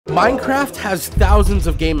Minecraft has thousands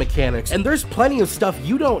of game mechanics, and there's plenty of stuff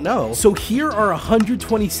you don't know. So here are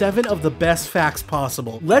 127 of the best facts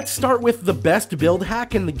possible. Let's start with the best build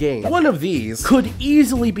hack in the game. One of these could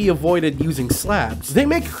easily be avoided using slabs. They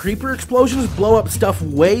make creeper explosions blow up stuff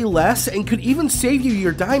way less and could even save you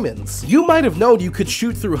your diamonds. You might have known you could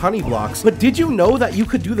shoot through honey blocks, but did you know that you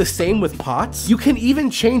could do the same with pots? You can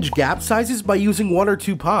even change gap sizes by using 1 or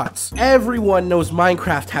 2 pots. Everyone knows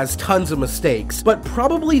Minecraft has tons of mistakes, but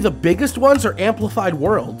probably the biggest ones are amplified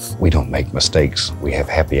worlds. We don't make mistakes, we have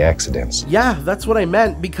happy accidents. Yeah, that's what I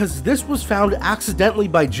meant, because this was found accidentally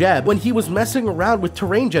by Jeb when he was messing around with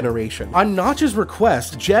terrain generation. On Notch's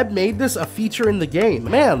request, Jeb made this a feature in the game.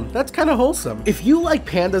 Man, that's kind of wholesome. If you like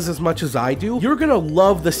pandas as much as I do, you're gonna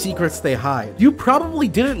love the secrets they hide. You probably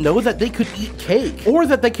didn't know that they could eat cake, or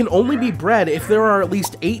that they can only be bred if there are at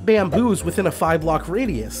least 8 bamboos within a 5-block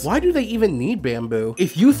radius. Why do they even need bamboo?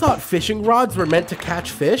 If you thought fishing rods were meant to catch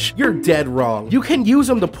fish, you're dead wrong. You can use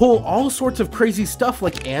them to pull all sorts of crazy stuff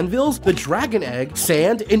like anvils, the dragon egg,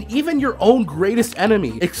 sand, and even your own greatest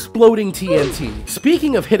enemy, exploding TNT.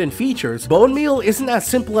 Speaking of hidden features, bone meal isn't as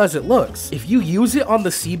simple as it looks. If you use it on the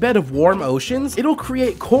seabed of warm oceans, it'll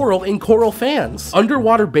create coral in coral fans.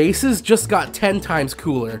 Underwater bases just got 10 times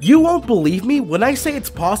cooler. You won't believe me when I say it's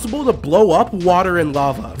possible to blow up water and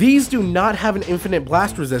lava. These do not have an infinite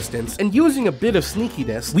blast resistance, and using a bit of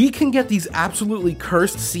sneakiness, we can get these absolutely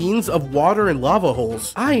cursed scenes of water and lava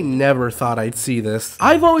holes. I never thought I'd see this.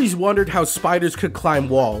 I've always wondered how spiders could climb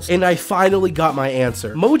walls, and I finally got my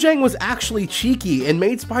answer. Mojang was actually cheeky and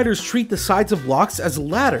made spiders treat the sides of blocks as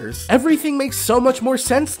ladders. Everything makes so much more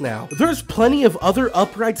sense now. There's plenty of other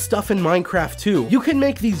upright stuff in Minecraft too. You can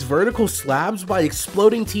make these vertical slabs by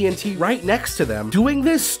exploding TNT right next to them. Doing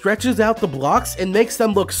this stretches out the blocks and makes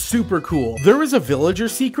them look super cool. There is a villager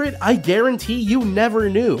secret I guarantee you never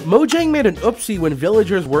knew. Mojang made an oopsie when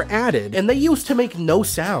villagers were added, and they used to make no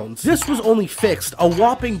sounds. This was only fixed a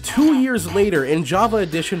whopping 2 years later in Java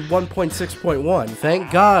Edition 1.6.1.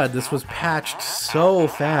 Thank God this was patched so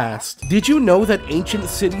fast. Did you know that ancient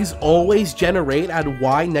cities always generate at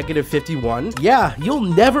y-51? Yeah, you'll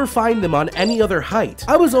never find them on any other height.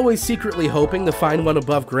 I was always secretly hoping to find one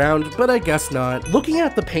above ground, but I guess not. Looking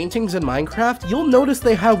at the paintings in Minecraft, you'll notice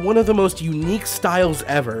they have one of the most unique styles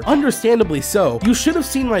ever. Understandably so. You should have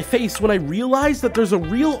seen my face when I realized that there's a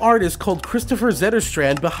real artist called Christopher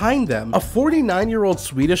Zetterstrand behind them, a 49-year-old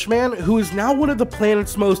Swedish man who is now one of the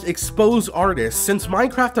planet's most exposed artists since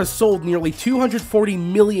Minecraft has sold nearly 240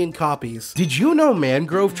 million copies. Did you know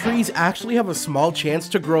mangrove trees actually have a small chance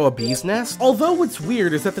to grow a bee's nest? Although what's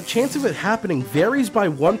weird is that the chance of it happening varies by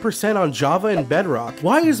 1% on Java and Bedrock.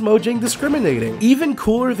 Why is Mojang discriminating? Even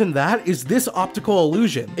cooler than that is this optical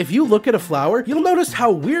illusion. If you look at a flower, you'll notice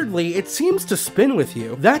how weirdly it seems to spin with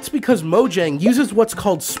you. That's because Mojang uses what's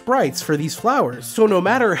called sprites for these flowers, so no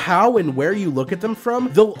matter how and where you look at them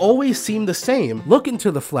from, they'll always seem the same. Look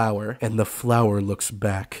into the flower, and the flower looks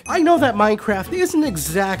back. I know that Minecraft isn't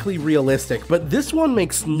exactly realistic, but this one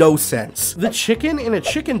makes no sense. The chicken in a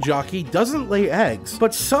chicken jockey doesn't lay eggs,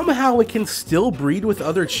 but somehow it can still breed with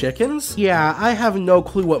other chickens? Yeah, I have no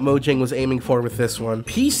clue what Mojang was aiming for with this one.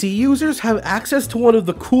 PC users have access to one of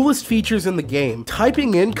the coolest features in the game,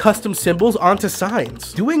 typing in custom symbols onto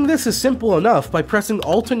signs. Doing this is simple enough by pressing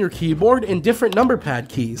Alt on your keyboard and different number pad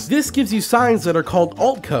keys. This gives you signs that are called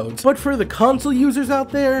alt codes, but for the console users out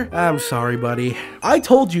there, I'm sorry buddy. I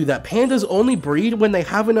told you that pandas only breed when they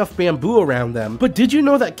have enough bamboo around them, but did you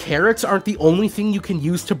know that carrots aren't the only thing you can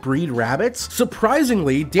use to breed rabbits?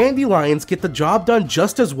 Surprisingly, dandelions get the job done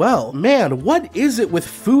just as well. Man, what is it with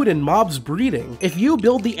food and mobs breeding? If you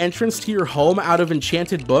build the entrance to your home out of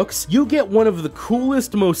enchanted books, you get one of the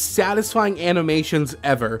coolest, most satisfying animations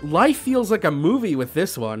ever. Life feels like a movie with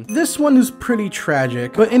this one. This one is pretty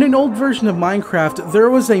tragic, but in an old version of Minecraft, there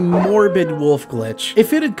was a morbid wolf glitch.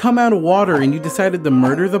 If it had come out of water and you decided to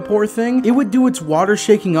murder the poor thing, it would do its water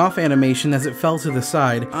shaking off animation as it fell to the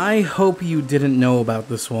side. I hope you didn't know about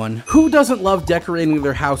this one. Who doesn't love decorating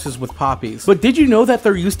their houses with poppies? But did you know that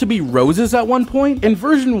there used to be roses at one point? In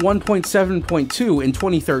version 1.7.2 in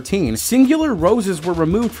 2013, singular roses were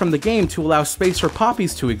removed from the game to allow space for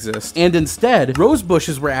poppies to exist, and instead, rose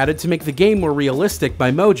bushes were added to make the game more realistic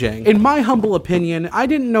by Mojang. In my humble opinion, I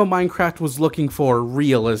didn't know Minecraft was looking for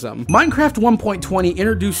realism. Minecraft 1.20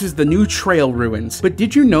 introduces the new trail ruins, but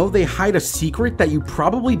did you know they hide a secret that you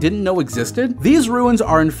probably didn't know existed? These ruins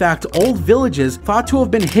are in fact old villages thought to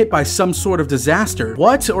have been hit by some sort of disaster.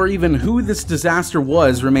 What or even who this disaster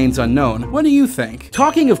was remains unknown. What do you think?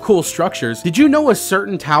 Talking of cool structures, did you know a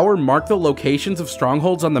certain tower marked the locations of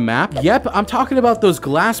strongholds on the map? Yep, I'm talking about those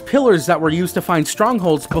glass pillars that were used to find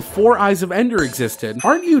strongholds before Eyes of Ender feature existed.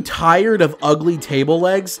 Aren't you tired of ugly table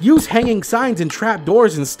legs? Use hanging signs and trap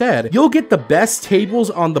doors instead. You'll get the best tables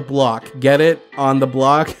on the block. Get it? On the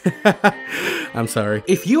block? I'm sorry.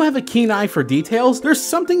 If you have a keen eye for details, there's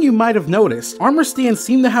something you might have noticed. Armor stands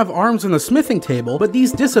seem to have arms on the smithing table, but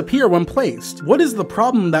these disappear when placed. What is the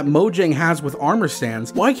problem that Mojang has with armor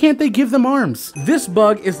stands? Why can't they give them arms? This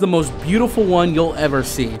bug is the most beautiful one you'll ever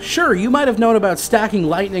see. Sure, you might have known about stacking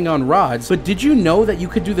lightning on rods, but did you know that you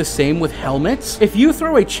could do the same with helmets? If you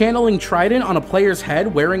throw a channeling trident on a player's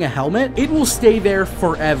head wearing a helmet, it will stay there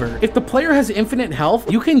forever. If the player has infinite health,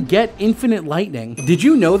 you can get infinite lightning. Did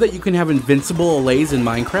you know that you can have invincible allays in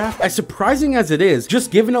Minecraft? As surprising as it is,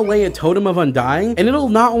 just give an allay a totem of undying, and it'll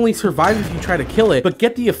not only survive if you try to kill it, but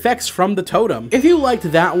get the effects from the totem. If you liked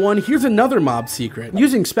that one, here's another mob secret.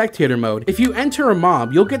 Using spectator mode, if you enter a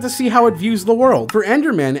mob, you'll get to see how it views the world. For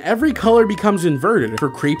Endermen, every color becomes inverted. For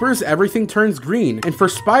creepers, everything turns green. And for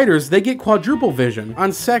spiders, they get quadruple vision.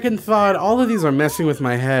 On second thought, all of these are messing with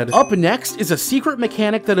my head. Up next is a secret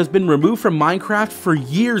mechanic that has been removed from Minecraft for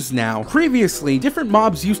years now. Previously, different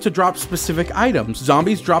mobs used to drop specific items.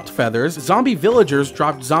 Zombies dropped feathers, zombie villagers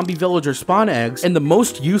dropped zombie villager spawn eggs, and the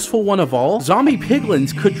most useful one of all, zombie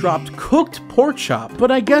piglins could drop cooked pork chop.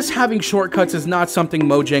 But I guess having shortcuts is not something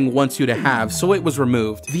Mojang wants you to have, so it was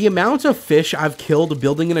removed. The amount of fish I've killed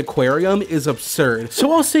building an aquarium is absurd,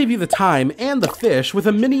 so I'll save you the time and the fish with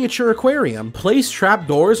a miniature aquarium. Place trap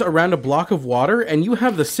doors around a block of water and you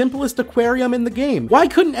have the simplest aquarium in the game. Why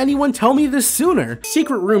couldn't anyone tell me this sooner?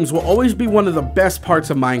 Secret rooms will always be one of the best parts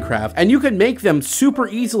of Minecraft, and you can make them super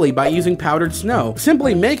easily by using powdered snow.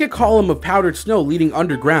 Simply make a column of powdered snow leading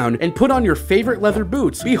underground and put on your favorite leather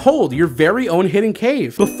boots. Behold, your very own hidden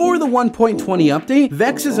cave. Before the 1.20 update,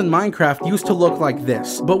 Vexes in Minecraft used to look like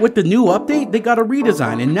this, but with the new update, they got a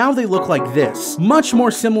redesign and now they look like this. Much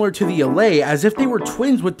more similar to the allay, as if they were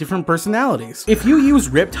twins with different personalities. If you use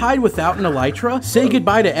Riptide without an elytra, say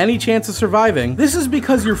goodbye to any chance of surviving. This is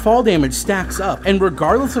because your fall damage stacks up, and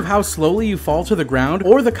regardless of how slowly you fall to the ground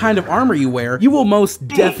or the kind of armor you wear, you will most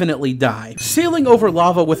definitely die. Sailing over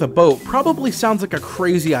lava with a boat probably sounds like a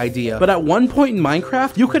crazy idea, but at one point in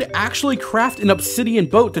Minecraft, you could actually craft an obsidian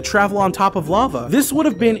boat to travel on top of lava. This would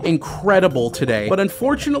have been incredible today, but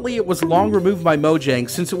unfortunately it was long removed by Mojang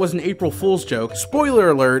since it was an April Fool's joke. Spoiler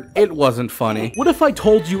alert, it wasn't funny. What if I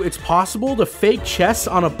told you it's possible to fake chests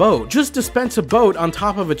on a boat? Just dispense a boat on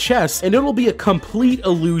top of a chest and it'll be a complete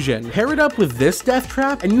illusion. Pair it up with this death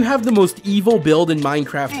trap and you have the most evil build in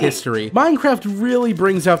Minecraft history. Minecraft really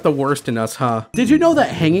brings out the worst in us, huh? Did you know that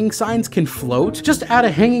hanging signs can float? Just add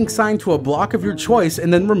a hanging sign to a block of your choice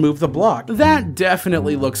and then remove the block. That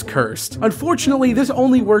definitely looks cursed. Unfortunately, this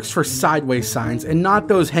only works for sideways signs and not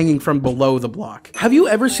those hanging from below the block. Have you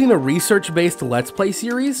ever seen a research-based Let's Play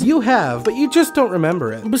series? You have, but you just don't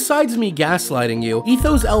remember it. Besides me gaslighting you,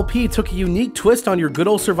 Ethos LP took a unique twist on your good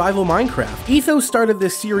old survival Minecraft. Ethos started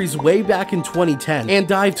this series way back in 2010 and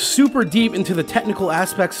dived super deep into the technical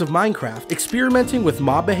aspects of Minecraft, experimenting with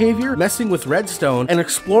mob behavior, messing with redstone, and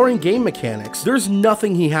exploring game mechanics. There's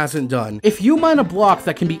nothing he hasn't done. If you mine a block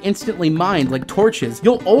that can be instantly mined like torches,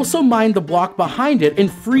 you'll also mine the block behind it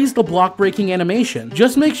and freeze the block breaking animation.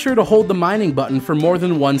 Just make sure to hold the mining button for more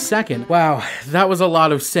than 1 second. Wow, that was a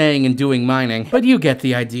lot of saying and doing mining, but you get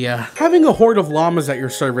the idea. Having a horde of llamas at your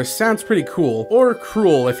service sounds pretty cool, or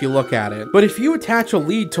cruel if you look at it. But if you attach a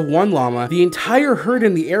lead to one llama, the entire herd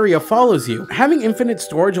in the area follows you. Having infinite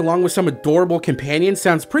storage along with some adorable companions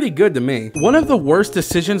sounds pretty good to me. One of the worst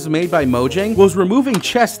decisions made by Mojang was removing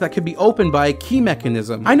chests that could be opened by a key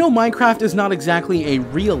mechanism. I know Minecraft is not exactly a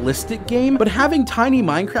realistic game, but having tiny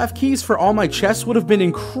Minecraft keys for all my chests would have been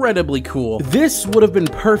incredibly cool. This would have been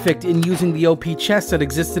perfect in using the OP chests that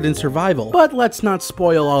existed in survival, but let's not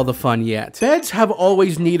spoil all the fun yet. Beds have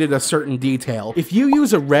always needed a certain detail. If you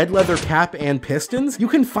use a red leather cap and pistons, you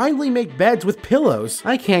can finally make beds with pillows.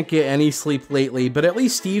 I can't get any sleep lately, but at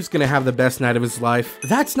least Steve's gonna have the best night of his life.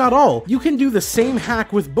 That's not all. You can do the same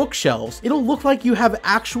hack with bookshelves. It'll look like you have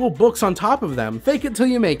actual books on top of them. Fake it till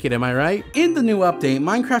you make it, am I right? In the new update,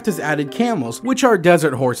 Minecraft has added camels, which are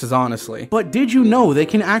desert horses honestly. But did you know they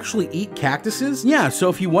can actually eat cactuses? Yeah, so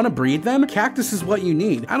if you want to breed them, cactus is what you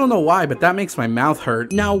need. I don't know why, but that makes my mouth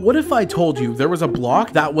hurt. Now, what if I told you there was a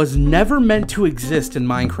block that was never meant to exist in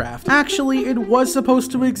Minecraft? Actually, it was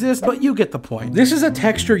supposed to exist, but you get the point. This is a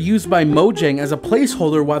texture used by Mojang as a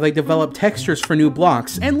placeholder while they develop textures for new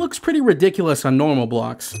blocks, and looks pretty ridiculous on normal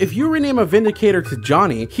blocks. If you rename a Vindicator to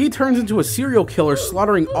Johnny, he turns into a serial killer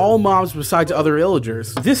slaughtering all mobs besides other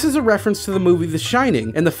villagers. This is a reference to the movie The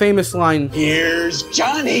Shining, and the famous line, "Here's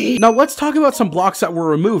Johnny!" Now let's talk about some blocks that were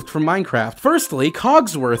removed from Minecraft. Firstly,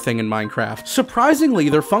 cogs were a thing in Minecraft. Surprisingly,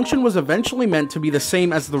 they're function was eventually meant to be the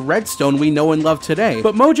same as the redstone we know and love today,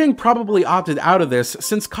 but Mojang probably opted out of this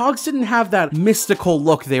since cogs didn't have that mystical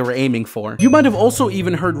look they were aiming for. You might have also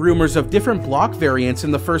even heard rumors of different block variants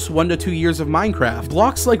in the first 1 to 2 years of Minecraft.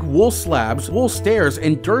 Blocks like wool slabs, wool stairs,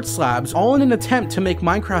 and dirt slabs, all in an attempt to make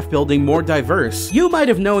Minecraft building more diverse. You might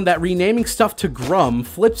have known that renaming stuff to Grum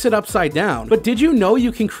flips it upside down, but did you know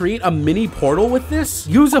you can create a mini portal with this?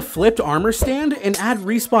 Use a flipped armor stand and add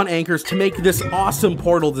respawn anchors to make this awesome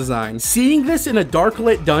portal design. Seeing this in a dark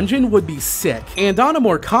lit dungeon would be sick. And on a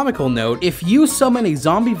more comical note, if you summon a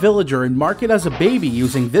zombie villager and mark it as a baby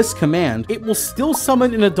using this command, it will still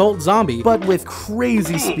summon an adult zombie, but with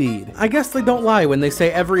crazy speed. I guess they don't lie when they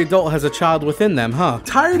say every adult has a child within them, huh?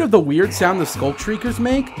 Tired of the weird sound the Sculk Shriekers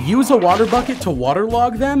make? Use a water bucket to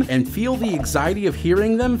waterlog them and feel the anxiety of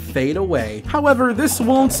hearing them fade away. However, this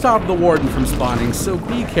won't stop the warden from spawning, so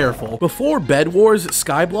be careful. Before Bed Wars,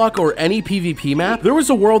 Skyblock, or any PvP map, there was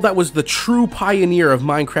a world that was the true pioneer of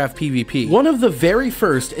Minecraft PvP. One of the very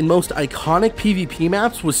first and most iconic PvP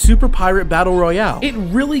maps was Super Pirate Battle Royale. It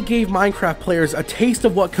really gave Minecraft players a taste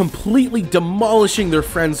of what completely demolishing their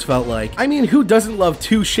friends felt like. I mean, who doesn't love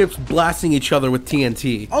two ships blasting each other with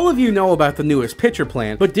TNT? All of you know about the newest pitcher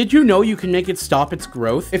plant, but did you know you can make it stop its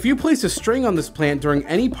growth? If you place a string on this plant during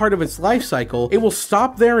any part of its life cycle, it will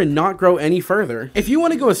stop there and not grow any further. If you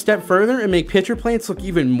want to go a step further and make pitcher plants look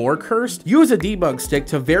even more cursed, use a debug stick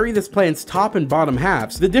to vary this plant's top and bottom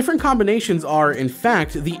halves. The different combinations are, in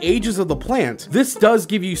fact, the ages of the plant. This does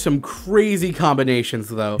give you some crazy combinations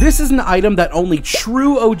though. This is an item that only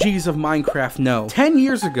true OGs of Minecraft know. 10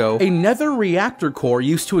 years ago, a nether reactor core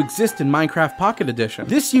used to exist in Minecraft Pocket Edition.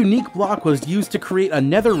 This unique block was used to create a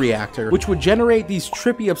nether reactor, which would generate these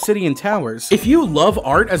trippy obsidian towers. If you love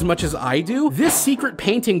art as much as I do, this secret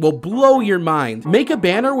painting will blow your mind. Make a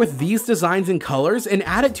banner with these designs and colors and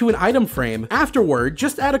add it to an item frame. Afterward,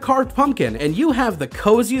 just add a carved pumpkin and you have the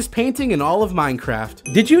coziest painting in all of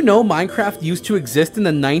Minecraft. Did you know Minecraft used to exist in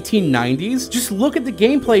the 1990s? Just look at the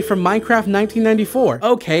gameplay from Minecraft 1994.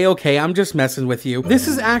 Okay, I'm just messing with you. This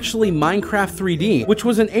is actually Minecraft 3D, which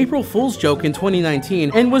was an April Fool's joke in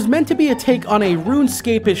 2019 and was meant to be a take on a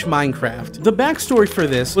RuneScape-ish Minecraft. The backstory for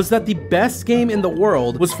this was that the best game in the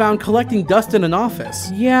world was found collecting dust in an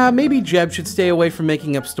office. Yeah, maybe Jeb should stay away from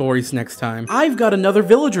making up stories next time. I've got another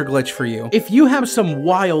villager glitch for you. If you have some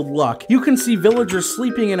wild luck, you can see villagers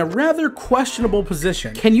sleeping in a rather questionable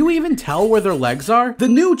position. Can you even tell where their legs are? The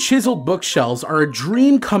new chiseled bookshelves are a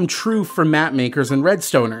dream come true for map makers and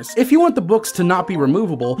redstoners. If you want the books to not be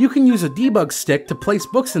removable, you can use a debug stick to place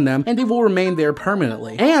books in them and they will remain there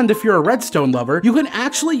permanently. And if you're a redstone lover, you can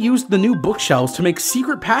actually use the new bookshelves to make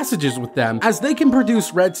secret passages with them, as they can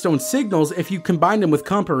produce redstone signals if you combine them with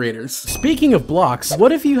comparators. Speaking of blocks,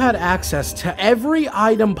 what if you had access to every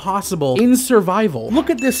item possible in survival? Look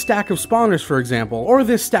at this stack of spawners, for example, or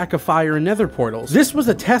this stack of fire and nether portals. This was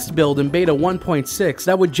a test build in beta 1.6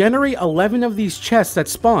 that would generate 11 of these chests that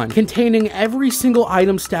spawn, containing every single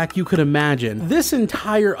item stack you could imagine. This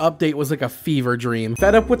entire update was like a fever dream.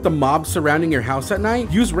 Fed up with the mobs surrounding your house at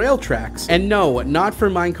night? Use rail tracks. And no, not for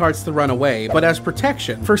minecarts to run away, but as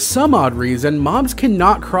protection. For some odd reason, mobs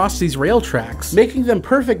cannot cross these rail tracks, making them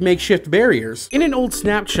perfect makeshift barriers. In an old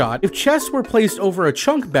snapshot, if chests were placed over a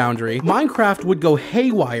chunk boundary, Minecraft would go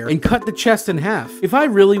haywire and cut the chest in half. If I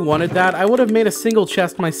really wanted that, I would have made a single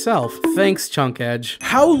chest myself. Thanks, Chunk Edge.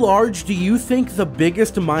 How large do you think the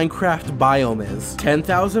biggest Minecraft biome is?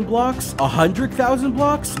 10,000 blocks? 100,000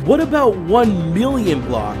 blocks? What about 1 million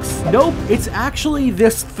blocks? Nope, it's actually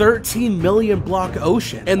this 13 million block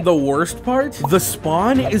ocean. And the worst part? The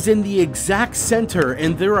spawn is in the exact center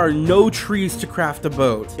and there are no trees to craft a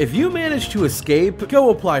boat. If you manage to escape, go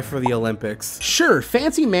apply for the Olympics. Sure,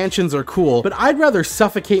 fancy mansions are cool, but I'd rather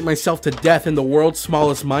suffocate myself to death in the world's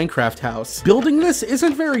smallest Minecraft house. Building this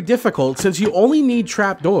isn't very difficult since you only need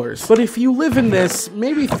trapdoors, but if you live in this,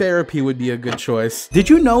 maybe therapy would be a good choice. Did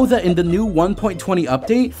you know that in the new 1.20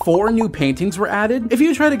 update, 4 new paintings were added? If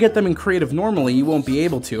you try to get them in creative normally, you won't be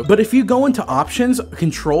able to, but if you go into options,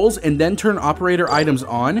 controls, and then turn operator items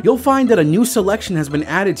on, you'll find that a new selection has been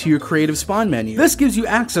added to your creative spawn menu. This gives you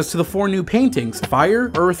access to the 4 new paintings: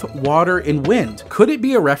 fire, earth, water, and wind. Could it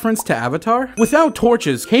be a reference to Avatar? Without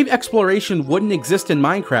torches, cave exploration wouldn't exist in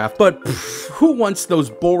Minecraft, but who wants those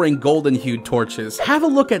boring golden hued torches? Have a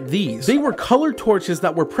look at these. They were colored torches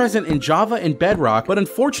that were present in Java and Bedrock, but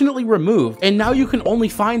unfortunately removed, and now you can only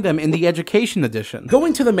find them in the Education Edition.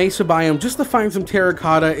 Going to the Mesa biome just to find some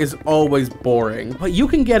terracotta is always boring, but you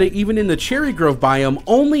can get it even in the Cherry Grove biome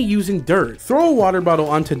only using dirt. Throw a water bottle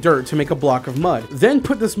onto dirt to make a block of mud, then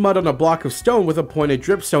put this mud on a block of stone with a pointed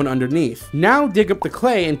dripstone underneath. Now dig up the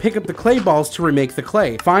clay and pick up the clay balls walls to remake the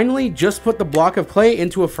clay. Finally, just put the block of clay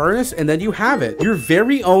into a furnace and then you have it. Your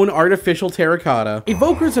very own artificial terracotta.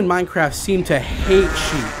 Evokers in Minecraft seem to hate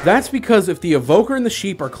sheep. That's because if the evoker and the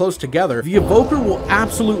sheep are close together, the evoker will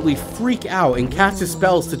absolutely freak out and cast his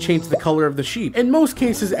spells to change the color of the sheep. In most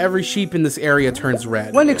cases, every sheep in this area turns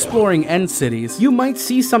red. When exploring end cities, you might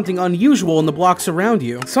see something unusual in the blocks around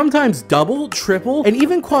you. Sometimes double, triple, and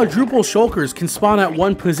even quadruple shulkers can spawn at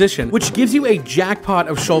one position, which gives you a jackpot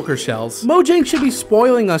of shulker shells. Mojang should be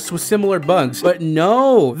spoiling us with similar bugs, but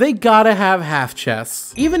no, they gotta have half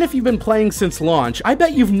chests. Even if you've been playing since launch, I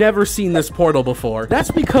bet you've never seen this portal before.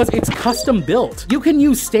 That's because it's custom built. You can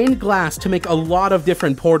use stained glass to make a lot of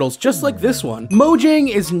different portals, just like this one. Mojang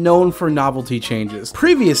is known for novelty changes.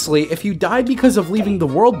 Previously, if you died because of leaving the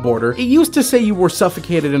world border, it used to say you were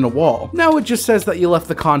suffocated in a wall. Now it just says that you left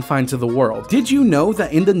the confines of the world. Did you know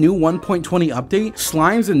that in the new 1.20 update,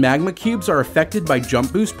 slimes and magma cubes are affected by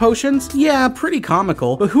jump boost potions? Yeah, pretty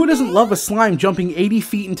comical, but who doesn't love a slime jumping 80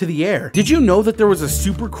 feet into the air? Did you know that there was a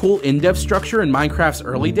super cool in-depth structure in Minecraft's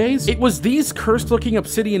early days? It was these cursed-looking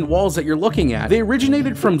obsidian walls that you're looking at. They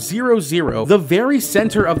originated from 0, the very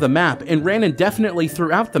center of the map, and ran indefinitely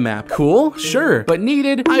throughout the map. Cool? Sure. But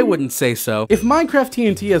needed? I wouldn't say so. If Minecraft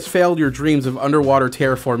TNT has failed your dreams of underwater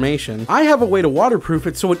terraformation, I have a way to waterproof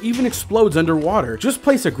it so it even explodes underwater. Just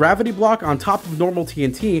place a gravity block on top of normal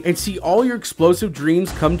TNT and see all your explosive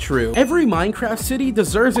dreams come true. Every Minecraft city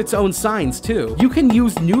deserves its own signs too. You can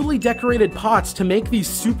use newly decorated pots to make these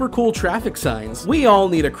super cool traffic signs. We all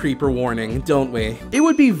need a creeper warning, don't we? It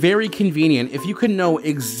would be very convenient if you could know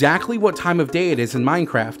exactly what time of day it is in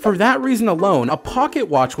Minecraft. For that reason alone, a pocket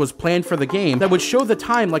watch was planned for the game that would show the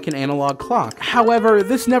time like an analog clock. However,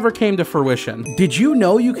 this never came to fruition. Did you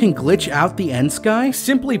know you can glitch out the end sky?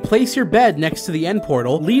 Simply place your bed next to the end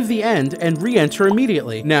portal, leave the end, and re-enter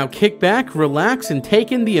immediately. Now kick back, relax, and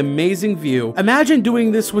take in the amazing view. Imagine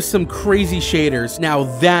doing this with some crazy shaders. Now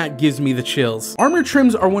that gives me the chills. Armor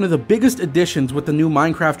trims are one of the biggest additions with the new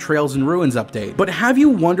Minecraft Trails and Ruins update. But have you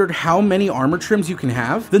wondered how many armor trims you can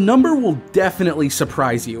have? The number will definitely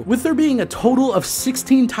surprise you. With there being a total of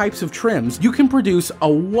 16 types of trims, you can produce a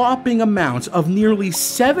whopping amount of nearly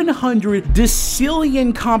 700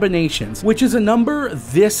 decillion combinations, which is a number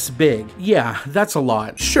this big. Yeah, that's a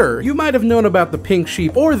lot. Sure, you might have known about the pink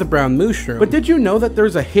sheep or the brown mushroom, but did you know that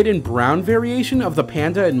there's a hidden brown variation of the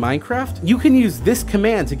panda in Minecraft? You can use this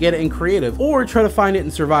command to get it in creative, or try to find it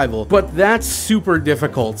in survival, but that's super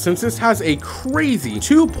difficult since this has a crazy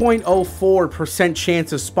 2.04%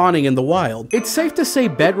 chance of spawning in the wild. It's safe to say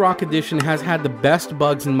Bedrock Edition has had the best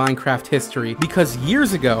bugs in Minecraft history, because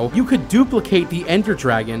years ago, you could duplicate the Ender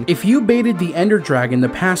Dragon. If you baited the Ender Dragon to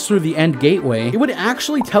pass through the end gateway, it would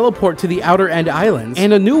actually teleport to the outer end islands,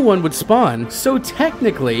 and a new one would spawn. So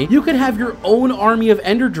technically, you could have your own army of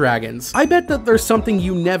Ender Dragons. I bet that there's something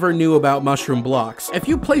you never knew about mushroom blocks. If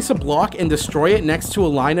you place a block and destroy it next to a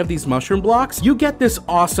line of these mushroom blocks, you get this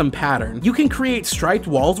awesome pattern. You can create striped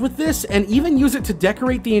walls with this and even use it to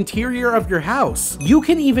decorate the interior of your house. You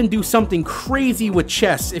can even do something crazy with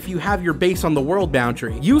chests if you have your base on the world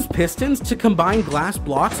boundary. Use pistons to combine glass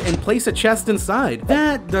blocks and place a chest inside.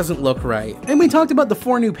 That doesn't look right. And we talked about the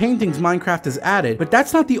 4 new paintings Minecraft has added, but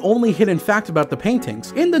that's not the only hidden fact about the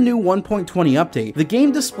paintings. In the new 1.20 update, the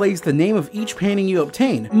game displays the name of each painting you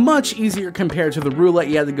obtain. Much easier compared to the roulette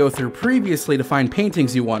you had to go through previously to find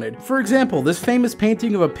paintings you wanted. For example, this famous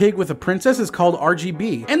painting of a pig with a princess is called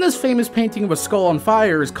RGB, and this famous painting of a skull on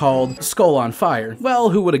fire is called Skull on Fire. Well,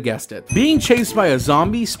 who would have guessed it? Being chased by a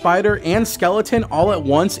zombie, spider, and skeleton all at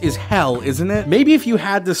once is hell, isn't it? Maybe if you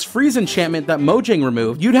had this freeze enchantment that Mojang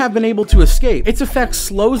removed, you'd have been able to escape. Its effect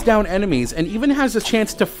slows down enemies and even has a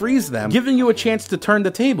chance to freeze them, giving you a chance to turn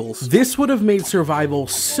the tables. This would have made survival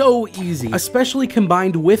so easy, especially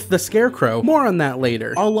combined with the Scarecrow. More on that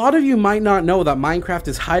later. A lot of you might not know that Minecraft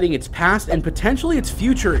is hiding its past and potentially its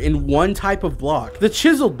future in one type of block: the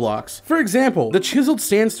chiseled blocks. For example, the chiseled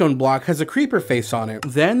sandstone block has a creeper face on it.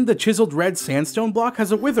 Then the chiseled red sandstone block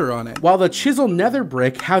has a wither on it, while the chiseled nether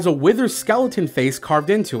brick has a wither skeleton face carved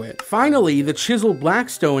into it. Finally, the chiseled black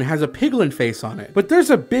stone has a piglin face on it. But there's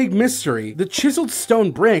a big mystery. The chiseled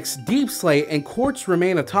stone bricks, deep slate, and quartz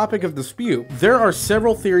remain a topic of dispute. There are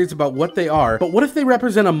several theories about what they are, but what if they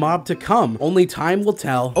represent a mob to come? Only time will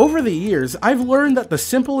tell. Over the years, I've learned that the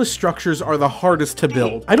simplest structures are the hardest to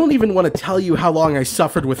build. I don't even want to tell you how long I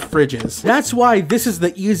suffered with fridges. That's why this is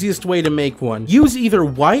the easiest way to make one. Use either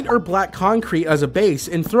white or black concrete as a base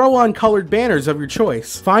and throw on colored banners of your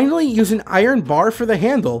choice. Finally, use an iron bar for the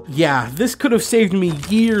handle. Yeah, this could have saved me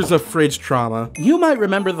years of fridge trauma. You might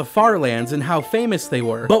remember the Farlands and how famous they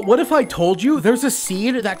were, but what if I told you there's a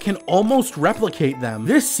seed that can almost replicate them?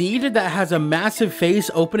 This seed that has a massive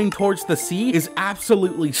face opening towards the sea is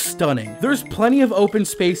absolutely stunning. There's plenty of open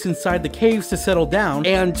space inside the caves to settle down,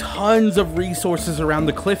 and tons of resources around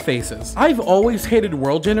the cliff faces. I've always hated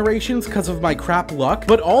world generations because of my crap luck,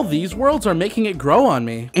 but all these worlds are making it grow on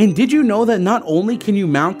me. And did you know that not only can you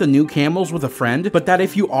mount the new camels with a friend, but that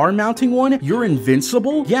if you are mounting one, you're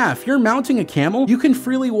invincible? Yeah, if you're mounting a camel, you can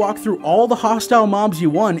freely walk through all the hostile mobs you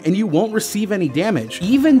want and you won't receive any damage.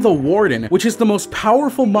 Even the Warden, which is the most powerful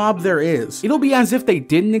mob there is. It'll be as if they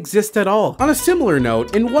didn't exist at all. On a similar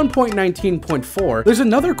note, in 1.19.4, there's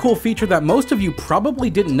another cool feature that most of you probably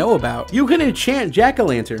didn't know about. You can enchant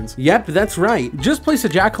jack-o'-lanterns. Yep, that's right. Just place a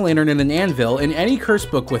jack-o'-lantern in an anvil and any curse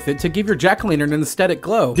book with it to give your jack-o'-lantern an aesthetic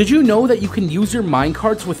glow. Did you know that you can use your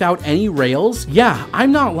minecarts without any rails? Yeah,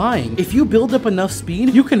 I'm not lying. If you build up enough speed,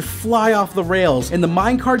 you can fly off the rails and the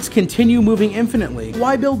minecarts continue moving infinitely.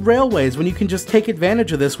 Why build railways when you can just take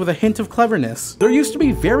advantage of this with a hint of cleverness? There used to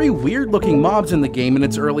be very weird looking mobs in the game in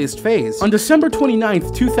its earliest phase. On December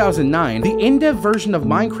 29th, 2009, the in-dev version of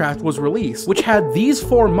Minecraft was released, which had these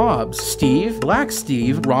 4 mobs: Steve, Black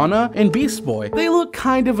Steve, Rana, and Beast Boy. They look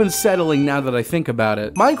kind of unsettling now that I think about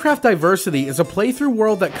it. Minecraft Diversity is a playthrough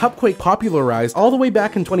world that Cupquake popularized all the way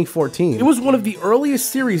back in 2014. It was one of the earliest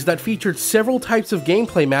series that featured several types of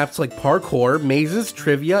gameplay maps like parkour, mazes,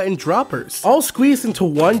 trivia, and droppers, all squeezed into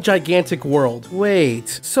one gigantic world.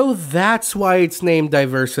 Wait, so that's why it's named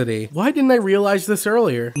Diversity. Why didn't I realize this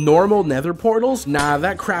earlier? Normal nether portals? Nah,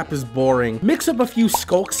 that crap is boring. Mix up a few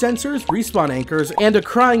skulk sensors, respawn anchors, and a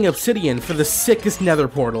crying obsidian for the sickest nether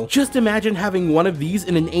portal. Just imagine having one of these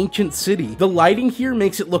in an ancient city. The lighting here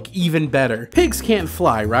makes it look even better. Pigs can't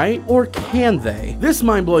fly, right? Or can they? This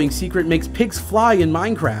mind-blowing secret makes pigs fly in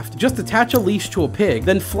Minecraft. Just attach a leash to a pig,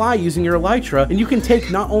 then fly using your elytra, and you can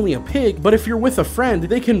take not only a pig, but if you're with a friend,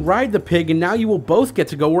 they can ride the pig and now you will both get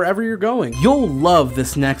to go wherever you're going. You'll love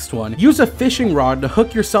this next one. Use a fishing rod to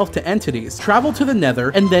hook yourself to entities, travel to the nether,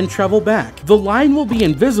 and then travel back. The line will be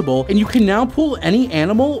invisible, and you can now pull any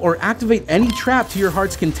animal or activate any trap to your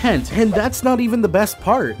heart's content, and that's not even the best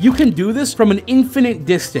part. You can do this from an infinite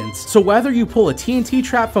distance, so whether you pull a TNT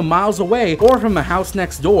trap from miles away or from a house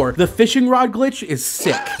next door, the fishing rod glitch is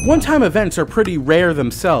sick. One-time events are pretty rare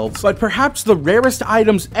themselves, but perhaps the rarest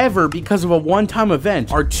items ever because of a one-time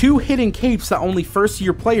event are 2 hidden capes that only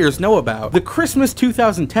first-year players know about. The Christmas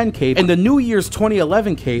 2010 cape and the New Year's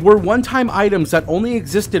 2011 cape were one-time items that only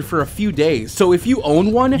existed for a few days, so if you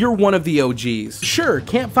own one, you're one of the OGs. Sure,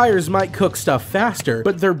 campfires might cook stuff faster,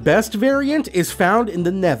 but their best variant is found in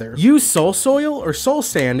the nether. Use soul soil or soul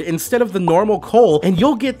sand instead of the normal coal, and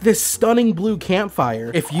you'll get this stunning blue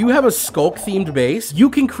campfire. If you have a skulk-themed base, you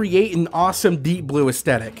can create an awesome deep blue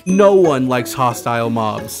aesthetic. No one likes hostile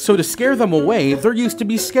mobs, so to scare them away, there used to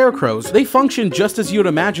be scarecrows. They function just as you'd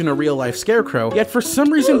imagine a real-life scarecrow, yet for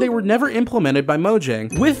some reason they were never implemented by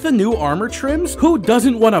Mojang. With the new armor trims, who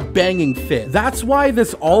doesn't want a banging fit? That's why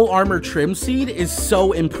this all-armor trim seed is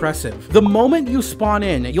so impressive. The moment you spawn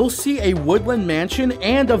in, you'll see a woodland mansion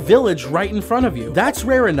and a village right in front of you. That's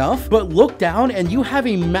rare enough, but look down and you have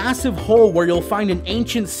a massive hole where you'll find an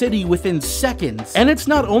ancient city within seconds. And it's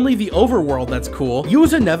not only the overworld that's cool.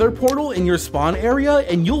 Use a nether portal in your spawn area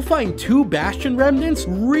and you'll find 2 bastion remnants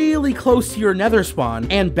really close to your nether spawn.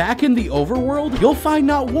 And back in the overworld, you'll find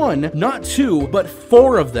not 1, not 2, but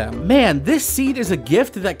 4 of them. Man, this seed is a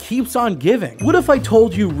gift that keeps on giving. What if I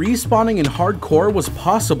told you respawning in hardcore was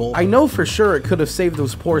possible? I know for sure it could have saved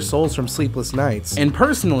those poor souls from sleepless nights. And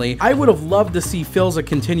personally, I would have loved to see Philza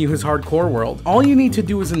continue his hardcore world. All you need to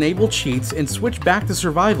do is enable cheats and switch back to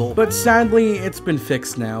survival, but sadly, it's been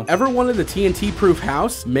fixed now. Ever wanted a TNT-proof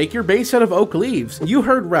house? Make your base out of oak leaves. You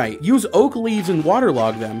heard right. Use oak leaves and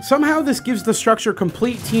waterlog them. Somehow this gives the structure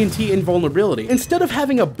complete TNT invulnerability. Instead of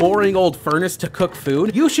having a boring old furnace to cook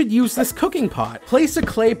food, you should use this cooking pot. Place a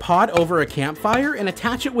clay pot over a campfire and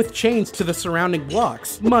attach it with chains to the surrounding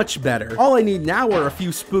blocks. Much better. All I need now are a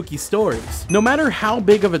few spooky stories. No matter how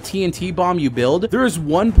big of a TNT bomb you build, there is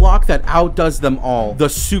one block that outdoes them all, the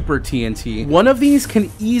Super TNT. One of these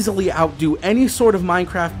can easily outdo any sort of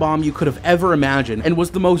Minecraft bomb you could have ever imagined, and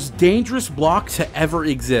was the most dangerous block to ever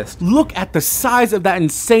exist. Look at the size of that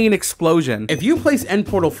insane explosion. If you place end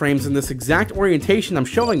portal frames in this exact orientation I'm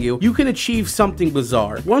showing you, you can achieve something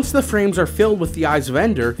bizarre. Once the frames are filled with the Eyes of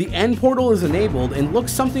Ender, the end portal is enabled and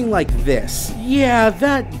looks something like this. Yeah,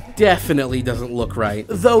 that definitely doesn't look right,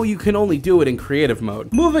 though you can only do it in creative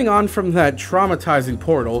mode. Moving on from that traumatizing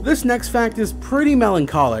portal, this next fact is pretty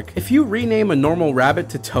melancholic. If you rename a normal rabbit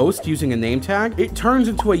to Toast using a name tag, it turns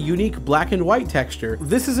into a unique black and white texture.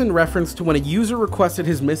 This is in reference to when a user requested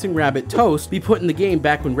his missing rabbit Toast be put in the game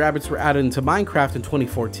back when rabbits were added into Minecraft in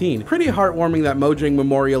 2014. Pretty heartwarming that Mojang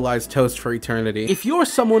memorialized toast for eternity. If you're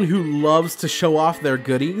someone who loves to show off their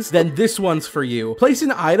goodies, then this one's for you. Place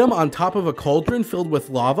an item on top of a cauldron filled with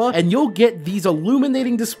lava, and you'll get these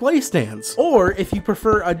illuminating display stands. Or, if you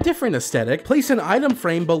prefer a different aesthetic, place an item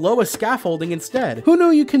frame below a scaffolding instead. Who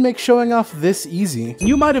knew you can make showing off this easy?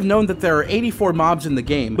 You might have known that there are 84 mobs in the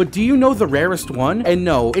game, but do you know the rarest one? And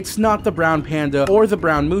no, it's not the brown panda or the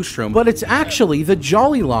brown mushroom, but it's actually the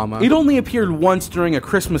Jolly Llama. It only appeared once during a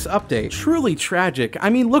Christmas update. Truly tragic. I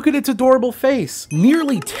mean, look at its adorable face.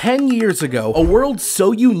 Nearly 10 years ago, a world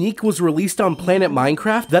so unique was released on Planet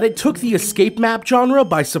Minecraft that it took the escape map genre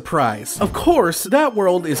by surprise. Of course, that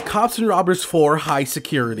world is Cops and Robbers 4 High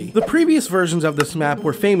Security. The previous versions of this map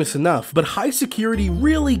were famous enough, but High Security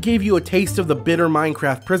really gave you a taste of the bitter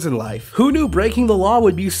Minecraft prison life. Who knew breaking the law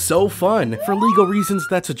would be so fun? For legal reasons,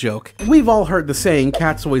 that's a joke. We've all heard the saying,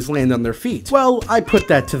 cats always land on their feet. Well, I put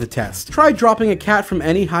that to the test. Try dropping a cat from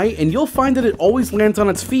any height and you'll find that it always lands on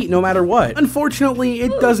its feet no matter what. Unfortunately,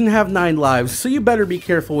 it doesn't have 9 lives, so you better be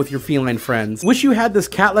careful with your feline friends. Wish you had this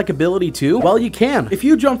cat-like ability too? Well, you can. If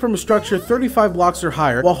you jump from a structure 35 blocks or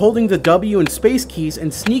higher while holding the W and space keys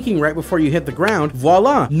and sneaking right before you hit the ground,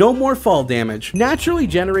 voila, no more fall damage. Naturally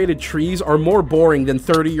generated trees are more boring than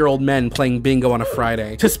 30-year-old men playing bingo on a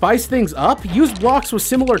Friday. To spice things up, use blocks with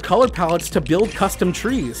similar color palettes to build custom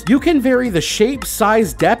trees. You can vary the shape,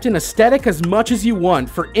 size, depth, and aesthetic as much as you want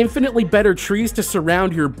for infinitely better trees to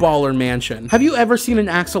surround your baller mansion. Have you ever seen an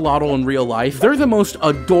axolotl in real life? They're the most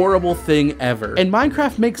adorable thing ever, and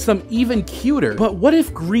Minecraft makes them even cuter. But what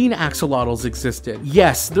if green axolotls existed?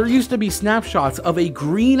 Yes, there used to be snapshots of a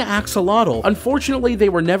green axolotl. Unfortunately, they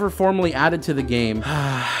were never formally added to the game.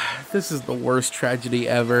 This is the worst tragedy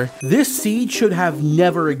ever. This seed should have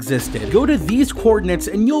never existed. Go to these coordinates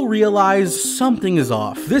and you'll realize something is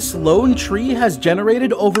off. This lone tree has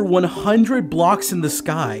generated over 100 blocks in the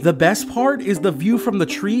sky. The best part is the view from the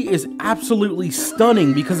tree is absolutely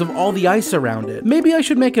stunning because of all the ice around it. Maybe I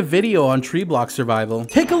should make a video on tree block survival.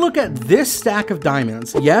 Take a look at this stack of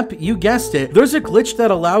diamonds. Yep, you guessed it. There's a glitch that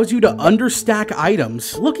allows you to understack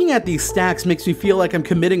items. Looking at these stacks makes me feel like I'm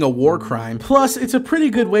committing a war crime. Plus, it's a pretty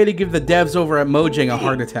good way to give the devs over at Mojang a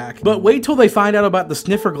heart attack. But wait till they find out about the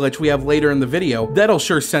sniffer glitch we have later in the video. That'll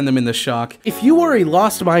sure send them into shock. If you are a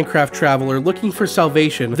lost Minecraft traveler looking for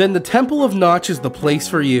salvation, then the Temple of Notch is the place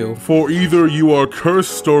for you. For either you are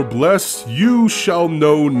cursed or blessed, you shall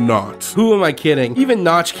know not. Who am I kidding? Even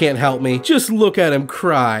Notch can't help me. Just look at him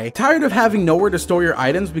cry. Tired of having nowhere to store your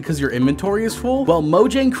items because your inventory is full? Well,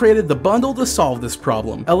 Mojang created the bundle to solve this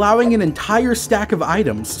problem, allowing an entire stack of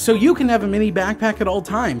items, so you can have a mini backpack at all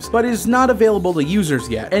times, but is not available to users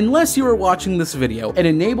yet, unless you are watching this video, and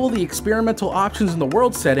enable the experimental options in the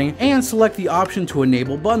world setting and select the option to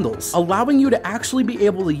enable bundles, allowing you to actually be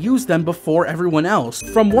able to use them before everyone else.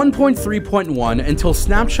 From 1.3.1 until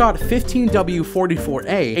Snapshot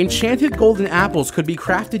 15W44A, enchanted golden apples could be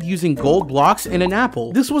crafted using gold blocks and an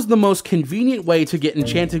apple. This was the most convenient way to get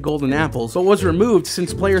enchanted golden apples, but was removed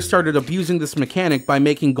since players started abusing this mechanic by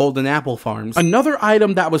making golden apple farms. Another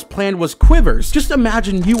item that was planned was quivers. Just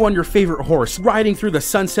imagine you on your favorite horse, riding through the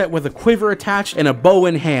sunset with a quiver attached and a bow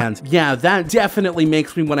in hand. Yeah, that definitely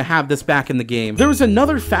makes me want to have this back in the game. There was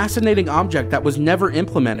another fascinating object that was never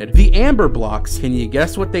implemented, the amber blocks. Can you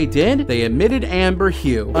guess what they did? They emitted amber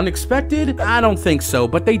hue. Unexpected? I don't think so,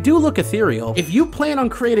 but they do look ethereal. If you plan on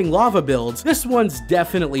creating lava builds, this one's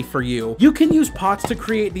definitely for you. You can use pots to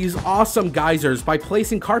create these awesome geysers by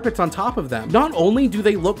placing carpets on top of them. Not only do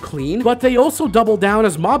they look clean, but they also double down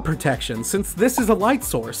as mob protection since this is a light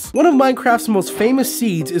source. One of Minecraft's most famous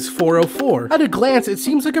seeds is 404. At a glance, it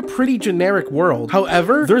seems like a pretty generic world.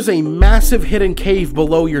 However, there's a massive hidden cave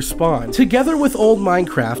below your spawn. Together with old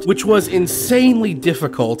Minecraft, which was insanely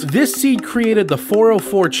difficult, this seed created the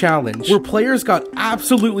 404 challenge, where players got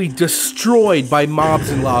absolutely destroyed by mobs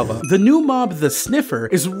and lava. The new mob, the Sniffer,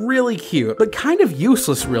 is really cute, but kind of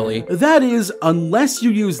useless really. That is, unless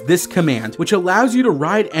you use this command, which allows you to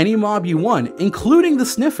ride any mob you want, including the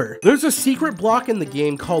Sniffer. There's a secret block in the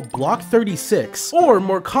game called Block 36, or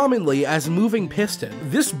more commonly as Moving Piston.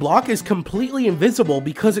 This block is completely invisible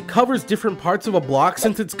because it covers different parts of a block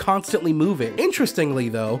since it's constantly moving. Interestingly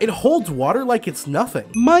though, it holds water like it's nothing.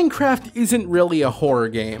 Minecraft isn't really a horror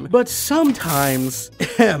game, but sometimes,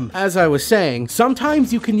 as I was saying,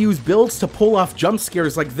 sometimes you can use builds to pull off jump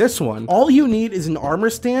scares like this one. All you need is an armor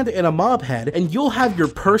stand and a mob head, and you'll have your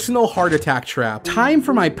personal heart attack trap. Time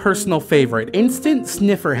for my personal favorite, instant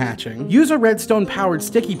Sniffer hatching. Use a redstone powered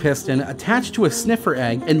powered sticky piston attached to a sniffer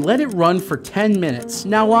egg and let it run for 10 minutes.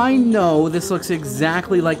 Now I know this looks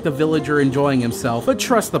exactly like the villager enjoying himself, but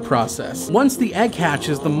trust the process. Once the egg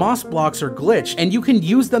hatches, the moss blocks are glitched and you can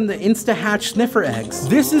use them to insta-hatch sniffer eggs.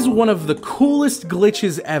 This is one of the coolest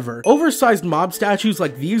glitches ever. Oversized mob statues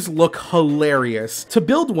like these look hilarious. To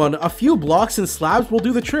build one, a few blocks and slabs will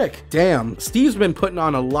do the trick. Damn, Steve's been putting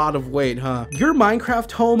on a lot of weight, huh? Your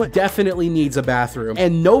Minecraft home definitely needs a bathroom,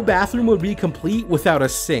 and no bathroom would be complete without a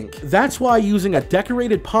sink. That's why using a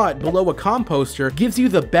decorated pot below a composter gives you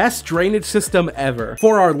the best drainage system ever.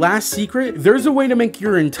 For our last secret, there's a way to make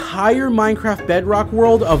your entire Minecraft Bedrock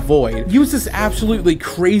world a void. Use this absolutely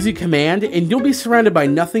crazy command and you'll be surrounded by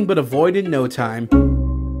nothing but a void in no time.